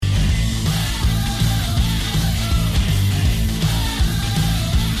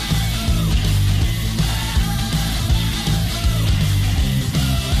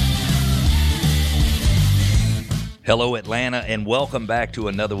Hello, Atlanta, and welcome back to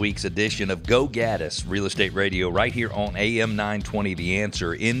another week's edition of Go Gaddis Real Estate Radio right here on AM 920 The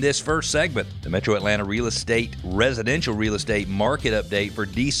Answer. In this first segment, the Metro Atlanta residential real estate market update for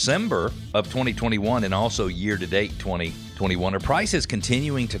December of 2021 and also year-to-date 2021. Are prices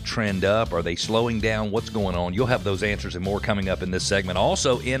continuing to trend up? Are they slowing down? What's going on? You'll have those answers and more coming up in this segment.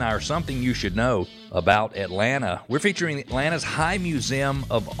 Also, in our Something You Should Know About Atlanta, we're featuring Atlanta's High Museum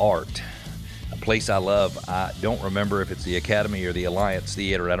of Art. Place I love. I don't remember if it's the Academy or the Alliance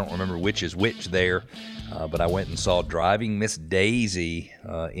Theater. I don't remember which is which there, but I went and saw Driving Miss Daisy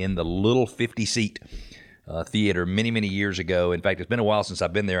in the little 50-seat theater many years ago. In fact, it's been a while since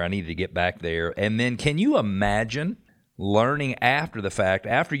I've been there. I needed to get back there. And then can you imagine learning after the fact,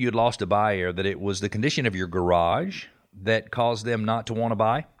 after you'd lost a buyer, that it was the condition of your garage that caused them not to want to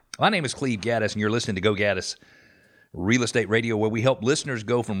buy? My name is Cleve Gaddis, and you're listening to Go Gaddis Real Estate Radio, where we help listeners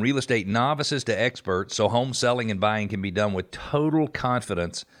go from real estate novices to experts so home selling and buying can be done with total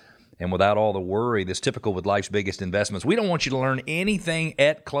confidence and without all the worry that's typical with life's biggest investments. We don't want you to learn anything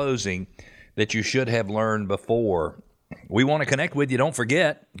at closing that you should have learned before. We want to connect with you. Don't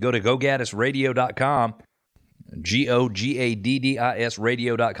forget, go to GoGaddisRadio.com, GoGaddis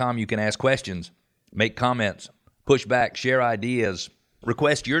Radio.com. You can ask questions, make comments, push back, share ideas.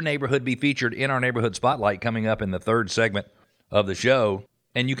 Request your neighborhood be featured in our Neighborhood Spotlight coming up in the third segment of the show.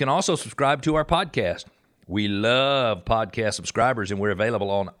 And you can also subscribe to our podcast. We love podcast subscribers, and we're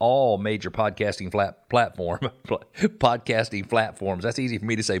available on all major podcasting platforms. That's easy for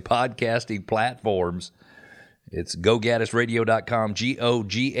me to say, podcasting platforms. It's GoGaddisRadio.com,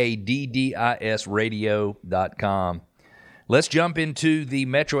 GoGaddis Radio.com. Let's jump into the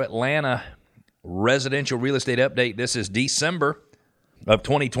Metro Atlanta residential real estate update. This is December of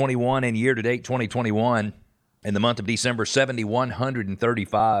 2021 and year-to-date 2021. In the month of December,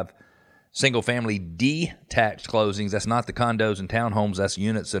 7,135 single-family detached closings. That's not the condos and townhomes. That's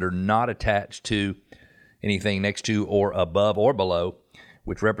units that are not attached to anything next to or above or below,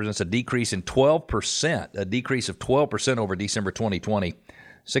 which represents a decrease in 12%, a decrease of 12% over December 2020.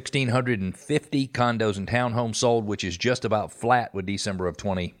 1,650 condos and townhomes sold, which is just about flat with December of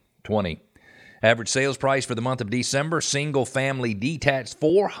 2020. Average sales price for the month of December, single-family detached,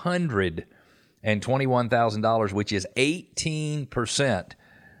 $421,000, which is 18%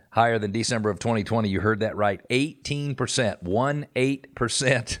 higher than December of 2020. You heard that right, 18%,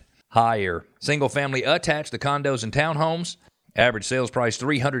 18% higher. Single-family attached, the condos and townhomes, average sales price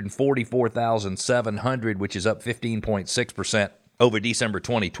 $344,700, which is up 15.6% over December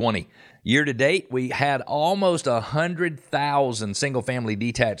 2020. Year-to-date, we had almost 100,000 single-family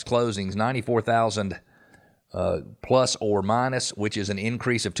detached closings, 94,000 plus or minus, which is an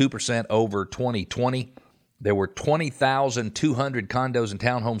increase of 2% over 2020. There were 20,200 condos and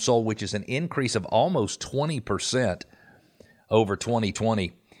townhomes sold, which is an increase of almost 20% over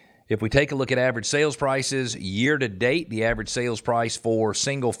 2020. If we take a look at average sales prices, year-to-date, the average sales price for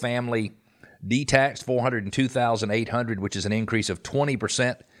single-family detached, $402,800, which is an increase of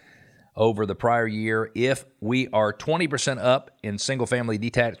 20% over the prior year. If we are 20% up in single-family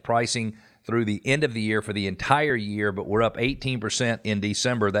detached pricing through the end of the year for the entire year, but we're up 18% in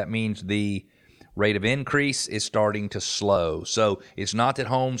December, that means the rate of increase is starting to slow. So it's not that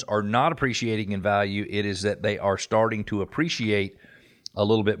homes are not appreciating in value, it is that they are starting to appreciate a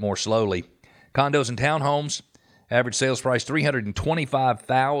little bit more slowly. Condos and townhomes, average sales price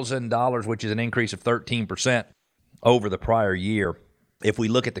 $325,000, which is an increase of 13% over the prior year. If we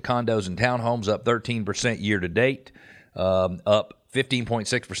look at the condos and townhomes, up 13% year-to-date, up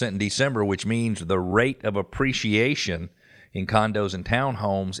 15.6% in December, which means the rate of appreciation in condos and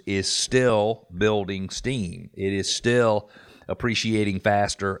townhomes is still building steam. It is still appreciating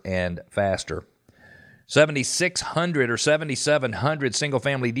faster and faster. 7,600 or 7,700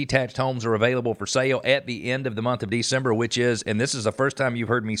 single-family detached homes are available for sale at the end of the month of December, which is, and this is the first time you've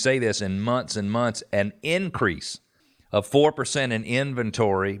heard me say this in months and months, an increase of 4% in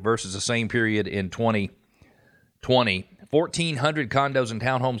inventory versus the same period in 2020. 1,400 condos and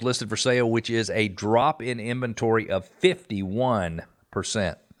townhomes listed for sale, which is a drop in inventory of 51%.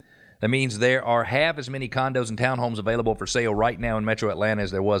 That means there are half as many condos and townhomes available for sale right now in Metro Atlanta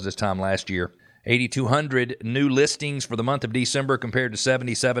as there was this time last year. 8,200 new listings for the month of December compared to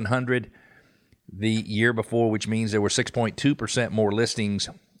 7,700 the year before, which means there were 6.2% more listings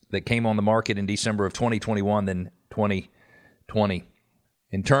that came on the market in December of 2021 than 2020.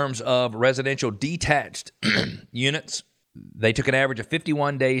 In terms of residential detached units, they took an average of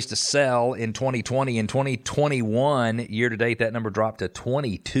 51 days to sell in 2020. In 2021, year-to-date, that number dropped to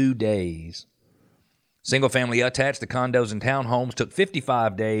 22 days. Single-family attached, the condos and townhomes took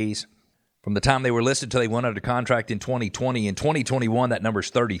 55 days From the time they were listed till they went under contract in 2020. In 2021, that number's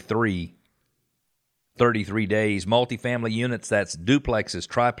 33. 33 days. Multifamily units, that's duplexes,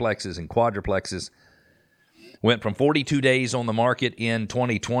 triplexes, and quadruplexes, went from 42 days on the market in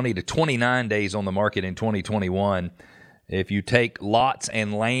 2020 to 29 days on the market in 2021. If you take lots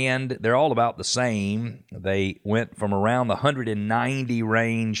and land, they're all about the same. They went from around the 190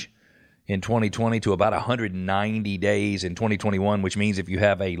 range in 2020 to about 190 days in 2021, which means if you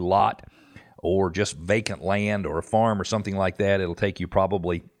have a lot or just vacant land or a farm or something like that, it'll take you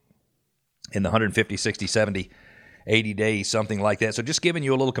probably in the 150, 60, 70, 80 days, something like that. So just giving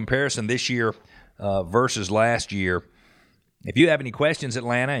you a little comparison this year versus last year. If you have any questions,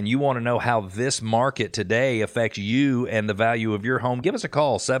 Atlanta, and you want to know how this market today affects you and the value of your home, give us a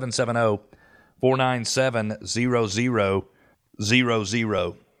call,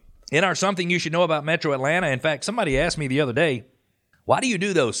 770-497-0000. In our Something You Should Know About Metro Atlanta, in fact, somebody asked me the other day, why do you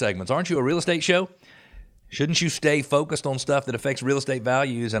do those segments? Aren't you a real estate show? Shouldn't you stay focused on stuff that affects real estate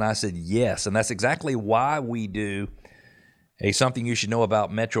values? And I said, yes. And that's exactly why we do a Something You Should Know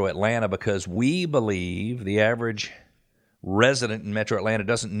About Metro Atlanta, because we believe the average resident in Metro Atlanta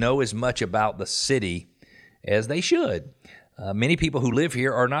doesn't know as much about the city as they should. Many people who live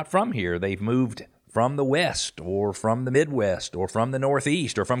here are not from here. They've moved from the West or from the Midwest or from the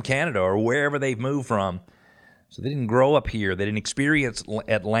Northeast or from Canada or wherever they've moved from. So they didn't grow up here. They didn't experience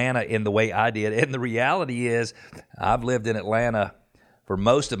Atlanta in the way I did. And the reality is I've lived in Atlanta for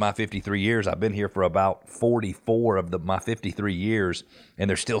most of my 53 years. I've been here for about 44 of my 53 years, and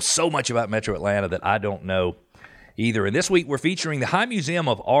there's still so much about Metro Atlanta that I don't know either. And this week we're featuring the High Museum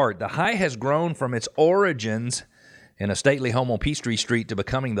of Art. The High has grown from its origins in a stately home on Peachtree Street to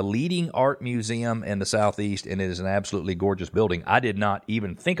becoming the leading art museum in the Southeast, and it is an absolutely gorgeous building. I did not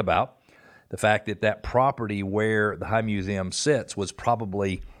even think about the fact that that property where the High Museum sits was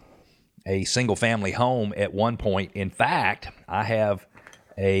probably a single-family home at one point. In fact, I have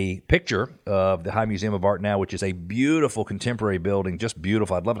a picture of the High Museum of Art now, which is a beautiful contemporary building, just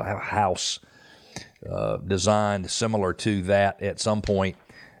beautiful. I'd love to have a house designed similar to that at some point.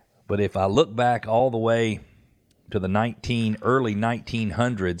 But if I look back all the way to the early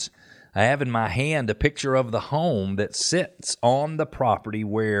 1900s, I have in my hand a picture of the home that sits on the property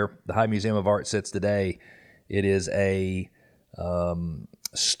where the High Museum of Art sits today. It is a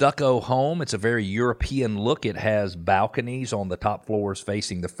stucco home. It's a very European look. It has balconies on the top floors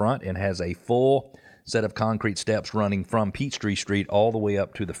facing the front and has a full set of concrete steps running from Peachtree Street all the way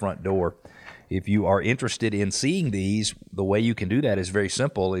up to the front door. If you are interested in seeing these, the way you can do that is very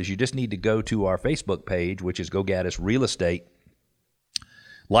simple, is you just need to go to our Facebook page, which is Go Gaddis Real Estate.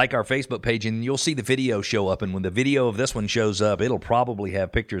 Like our Facebook page, and you'll see the video show up. And when the video of this one shows up, it'll probably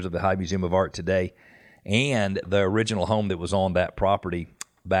have pictures of the High Museum of Art today and the original home that was on that property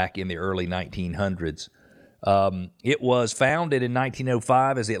back in the early 1900s. It was founded in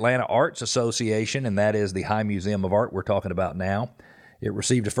 1905 as the Atlanta Arts Association, and that is the High Museum of Art we're talking about now. It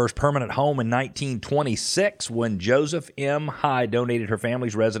received a first permanent home in 1926 when Joseph M. High donated her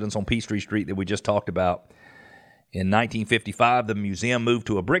family's residence on Peachtree Street that we just talked about. In 1955, the museum moved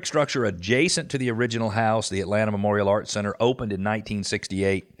to a brick structure adjacent to the original house. The Atlanta Memorial Arts Center opened in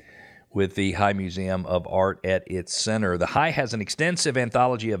 1968 with the High Museum of Art at its center. The High has an extensive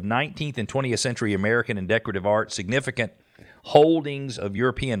anthology of 19th and 20th century American and decorative art, significant holdings of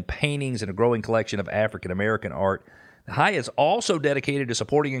European paintings, and a growing collection of African American art. The High is also dedicated to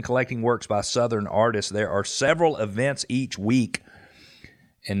supporting and collecting works by Southern artists. There are several events each week,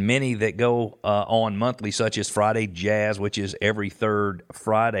 and many that go on monthly, such as Friday Jazz, which is every third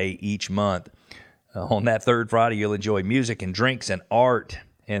Friday each month. On that third Friday, you'll enjoy music and drinks and art.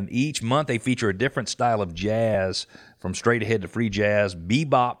 And each month they feature a different style of jazz, from straight ahead to free jazz,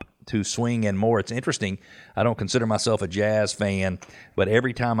 bebop to swing, and more. It's interesting. I don't consider myself a jazz fan, but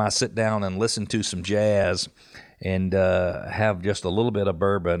every time I sit down and listen to some jazz and have just a little bit of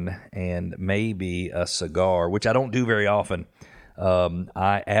bourbon and maybe a cigar, which I don't do very often,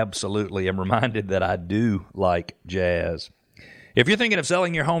 I absolutely am reminded that I do like jazz. If you're thinking of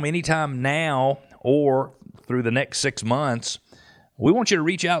selling your home anytime now or through the next 6 months, we want you to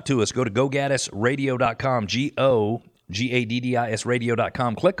reach out to us. Go to GoGaddisRadio.com, GoGaddis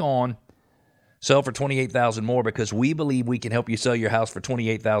Radio.com. Click on Sell for $28,000 more, because we believe we can help you sell your house for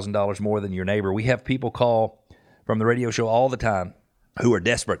 $28,000 more than your neighbor. We have people call from the radio show all the time who are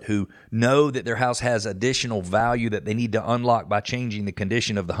desperate, who know that their house has additional value that they need to unlock by changing the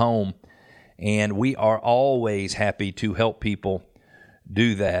condition of the home. And we are always happy to help people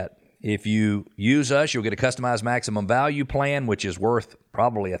do that. If you use us, you'll get a customized maximum value plan, which is worth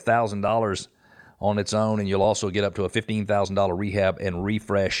probably $1,000 on its own, and you'll also get up to a $15,000 rehab and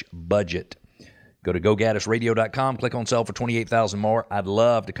refresh budget. Go to GoGaddisRadio.com, click on sell for $28,000 more. I'd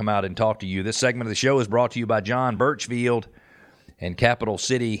love to come out and talk to you. This segment of the show is brought to you by John Birchfield and Capital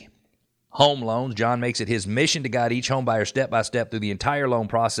City Home Loans. John makes it his mission to guide each home buyer step by step through the entire loan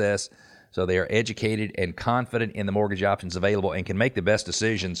process so they are educated and confident in the mortgage options available and can make the best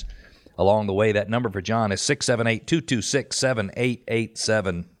decisions along the way. That number for John is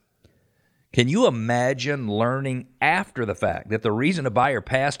 678-226-7887. Can you imagine learning after the fact that the reason a buyer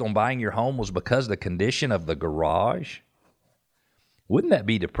passed on buying your home was because of the condition of the garage? Wouldn't that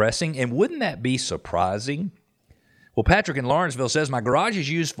be depressing? And wouldn't that be surprising? Well, Patrick in Lawrenceville says, my garage is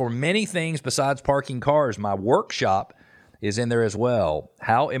used for many things besides parking cars. My workshop is in there as well.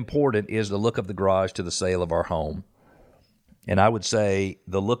 How important is the look of the garage to the sale of our home? And I would say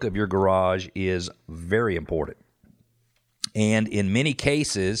the look of your garage is very important. And in many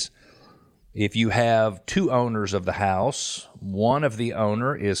cases, if you have two owners of the house, one of the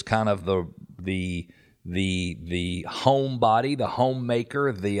owner is kind of the homebody, the homemaker.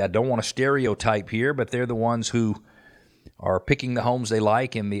 I don't want to stereotype here, but they're the ones who are picking the homes they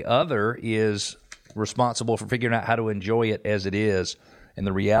like, and the other is responsible for figuring out how to enjoy it as it is. And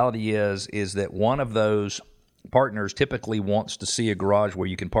the reality is that one of those partners typically wants to see a garage where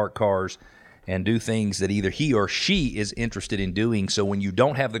you can park cars and do things that either he or she is interested in doing. So when you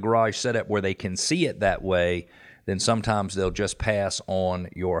don't have the garage set up where they can see it that way, then sometimes they'll just pass on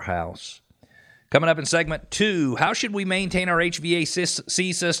your house. Coming up in segment 2, how should we maintain our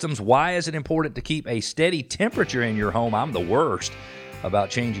HVAC systems? Why is it important to keep a steady temperature in your home? I'm the worst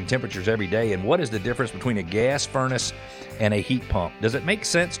about changing temperatures every day. And what is the difference between a gas furnace and a heat pump? Does it make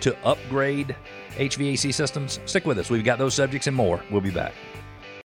sense to upgrade HVAC systems? Stick with us. We've got those subjects and more. We'll be back.